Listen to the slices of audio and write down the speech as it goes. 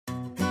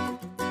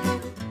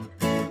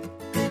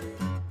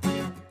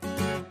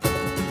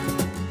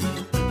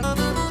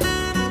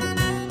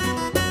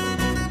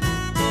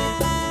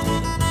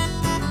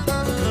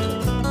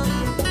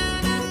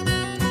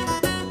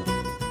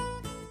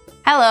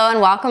Hello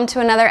and welcome to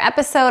another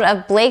episode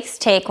of Blake's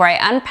Take, where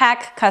I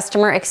unpack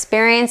customer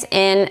experience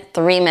in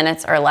 3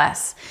 minutes or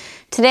less.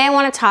 Today I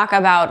want to talk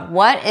about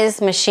what is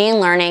machine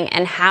learning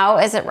and how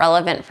is it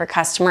relevant for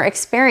customer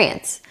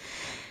experience.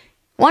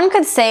 One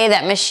could say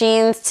that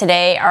machines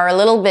today are a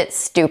little bit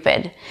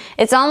stupid.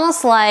 It's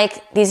almost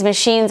like these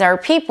machines are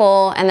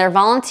people and they're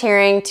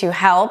volunteering to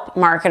help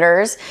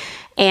marketers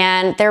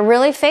and they're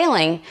really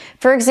failing.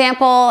 For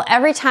example,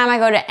 every time I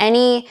go to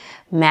any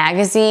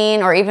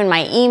magazine or even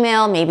my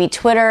email, maybe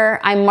Twitter,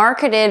 I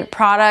marketed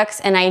products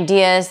and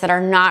ideas that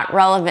are not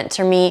relevant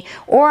to me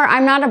or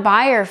I'm not a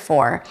buyer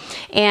for.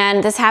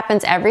 And this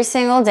happens every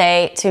single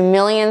day to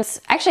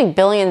millions, actually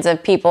billions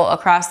of people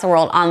across the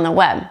world on the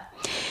web.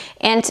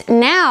 And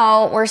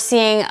now we're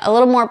seeing a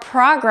little more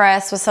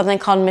progress with something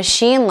called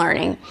machine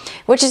learning,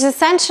 which is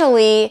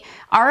essentially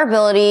our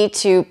ability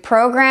to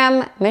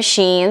program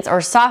machines or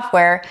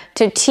software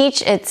to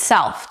teach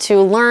itself, to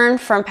learn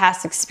from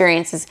past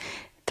experiences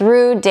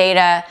through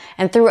data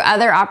and through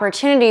other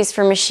opportunities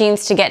for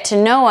machines to get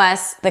to know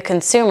us, the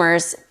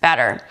consumers,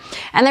 better.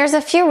 And there's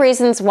a few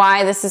reasons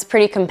why this is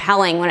pretty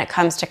compelling when it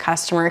comes to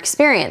customer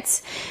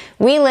experience.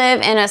 We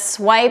live in a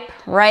swipe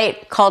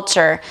right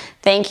culture.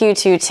 Thank you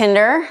to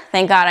Tinder.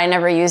 Thank God I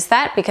never used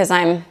that because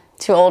I'm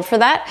too old for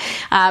that,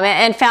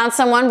 and found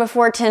someone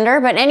before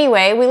Tinder. But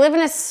anyway, we live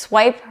in a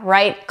swipe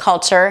right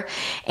culture,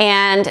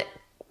 and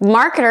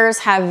marketers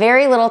have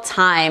very little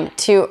time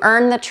to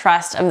earn the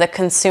trust of the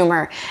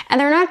consumer,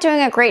 and they're not doing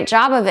a great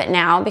job of it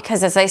now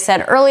because, as I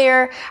said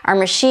earlier, our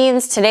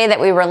machines today that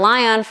we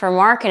rely on for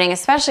marketing,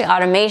 especially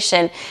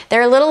automation,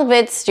 they're a little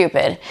bit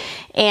stupid.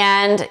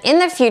 And in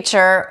the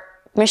future,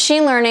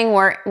 machine learning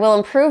will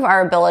improve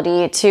our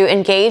ability to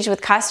engage with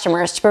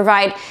customers, to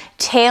provide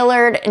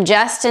tailored,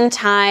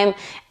 just-in-time,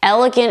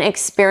 elegant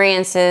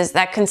experiences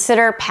that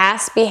consider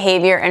past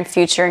behavior and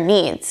future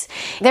needs.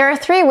 There are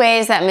 3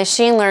 ways that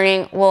machine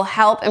learning will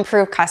help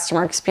improve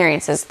customer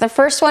experiences. The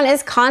first one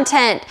is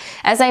content.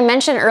 As I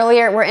mentioned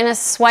earlier, we're in a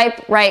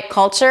swipe right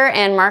culture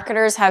and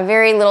marketers have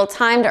very little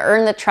time to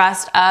earn the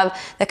trust of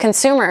the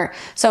consumer.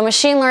 So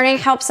machine learning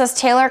helps us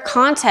tailor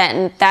content,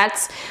 and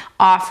that's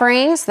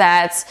offerings,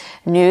 that's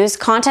news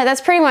content, that's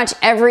pretty much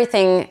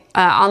everything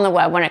on the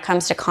web when it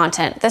comes to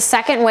content. The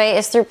second way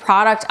is through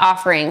product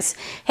offerings.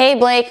 Hey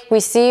Blake, we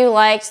see you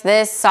liked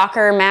this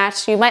soccer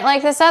match. You might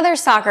like this other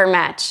soccer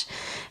match.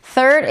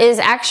 Third is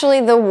actually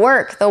the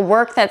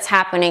work that's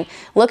happening.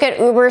 Look at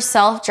Uber's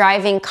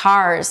self-driving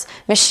cars.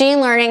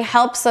 Machine learning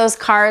helps those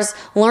cars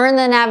learn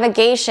the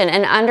navigation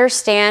and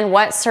understand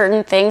what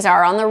certain things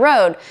are on the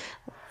road.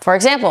 For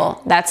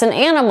example, that's an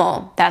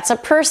animal, that's a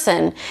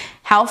person.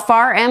 How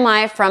far am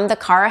I from the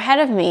car ahead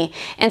of me?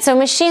 And so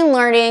machine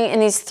learning in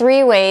these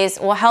 3 ways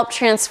will help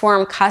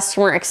transform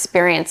customer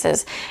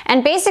experiences.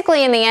 And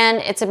basically in the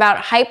end, it's about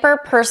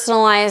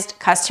hyper-personalized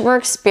customer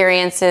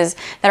experiences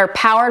that are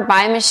powered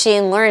by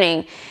machine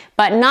learning,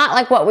 but not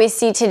like what we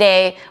see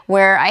today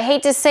where, I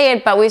hate to say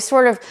it, but we've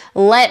sort of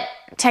let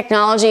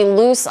technology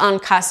loose on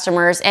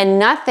customers and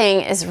nothing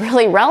is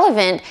really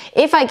relevant.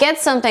 If I get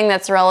something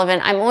that's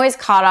relevant, I'm always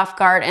caught off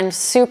guard and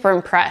super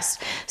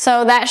impressed.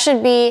 So that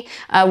should be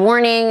a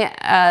warning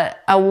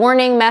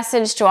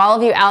message to all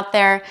of you out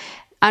there.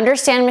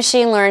 Understand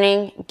machine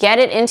learning, get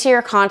it into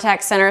your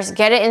contact centers,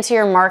 get it into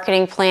your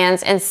marketing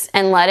plans,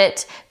 and let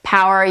it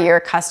power your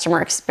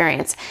customer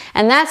experience.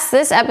 And that's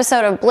this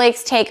episode of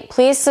Blake's Take.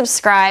 Please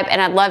subscribe, and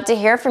I'd love to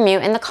hear from you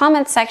in the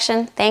comments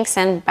section. Thanks,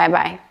 and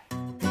bye-bye.